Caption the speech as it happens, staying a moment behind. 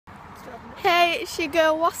Hey, it's your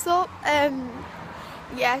girl, what's up?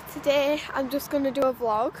 Yeah, today I'm just going to do a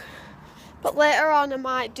vlog, but later on I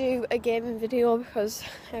might do a gaming video because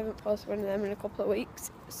I haven't posted one of them in a couple of weeks.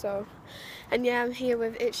 So, and yeah, I'm here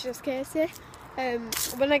with ItzJustKaci.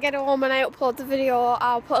 When I get home and I upload the video,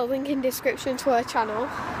 I'll put a link in the description to her channel.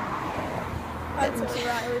 That's a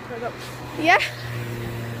Riley production. Yeah.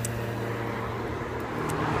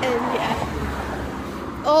 And yeah.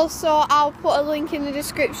 Also, I'll put a link in the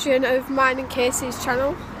description of mine and Casey's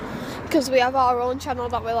channel because we have our own channel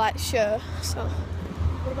that we like share. So.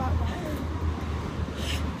 What about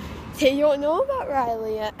Riley? You don't know about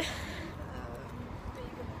Riley yet.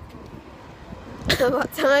 I'm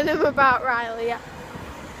not telling him about Riley yet.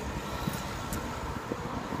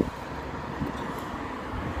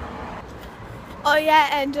 Oh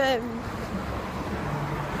yeah, and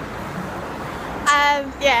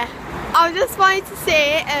yeah. I just wanted to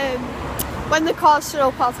say, when the cars show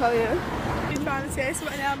up, I'll tell you. You're trying to say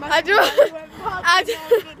something now, I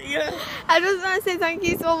just want to say thank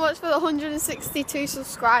you so much for the 162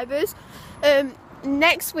 subscribers.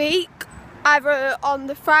 Next week, either on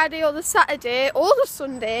the Friday or the Saturday or the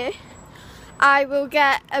Sunday, I will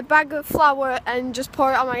get a bag of flour and just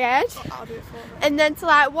pour it on my head. Oh, I'll do it for you. And then to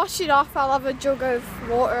like wash it off, I'll have a jug of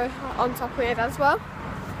water on top of it as well.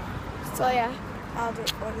 So yeah. I'll do it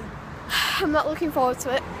for you. I'm not looking forward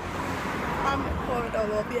to it. I'm pouring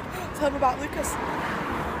all over you. Tell me about Lucas.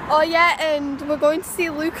 Oh yeah, and we're going to see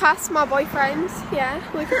Lucas, my boyfriend. Yeah,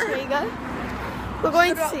 Lucas Vega. We're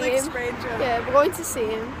going to see him. Yeah, we're going to see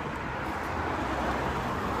him.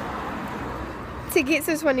 Tickets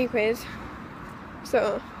are 20 quid.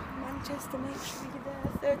 So. Manchester, make sure you're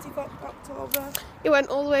there. 30th of October. He went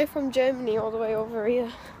all the way from Germany all the way over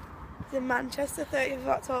here. It's in Manchester, 30th of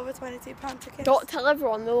October, £22 tickets. Don't tell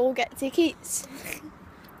everyone, they'll all get tickets.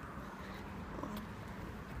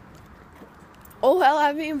 Oh well, I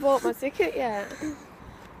haven't even bought my ticket yet.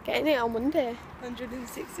 Getting it on Monday.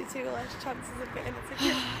 162 less chances of getting a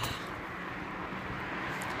ticket.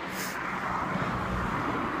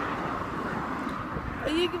 Are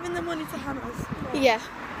you giving the money to Hannah's? Yeah.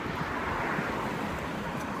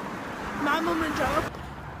 My mum and Joe.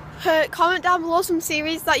 Comment down below some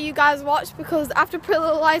series that you guys watch because after Pretty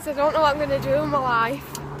Little Lies I don't know what I'm going to do in my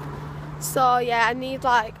life. So yeah, I need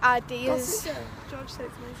like ideas. Gossip Girl. George said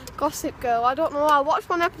it's amazing. Gossip Girl, I don't know, I watched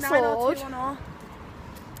one episode. 90210.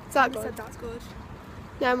 Is that He good? said that's good.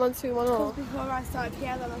 91210. Before I started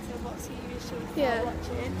PLL, I said what series should we Yeah. start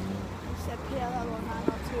watching? And she said PLL or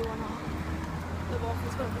 90210. The both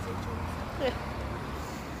was good as each other. Yeah.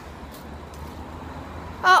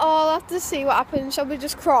 I'll have to see what happens. Shall we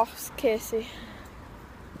just cross, Casey?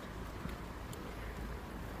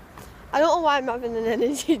 I don't know why I'm having an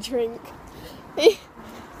energy drink.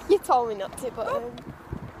 You told me not to, but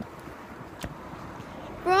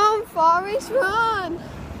run, Forrest, run!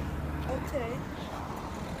 Okay.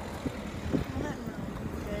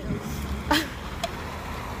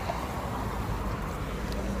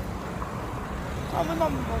 Oh, my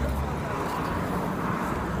mum.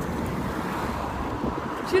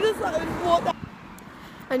 She just like walked down.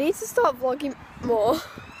 I need to start vlogging more.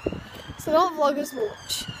 So I don't vlog as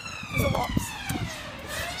much. There's a lot.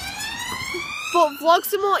 But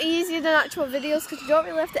vlogs are more easier than actual videos because you don't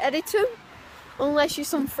really have to edit them. Unless you're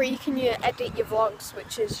some freak and you edit your vlogs,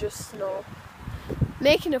 which is just, you know,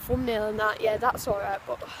 making a thumbnail and that, yeah, that's alright,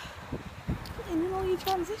 but And you know your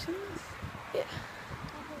transitions. yeah.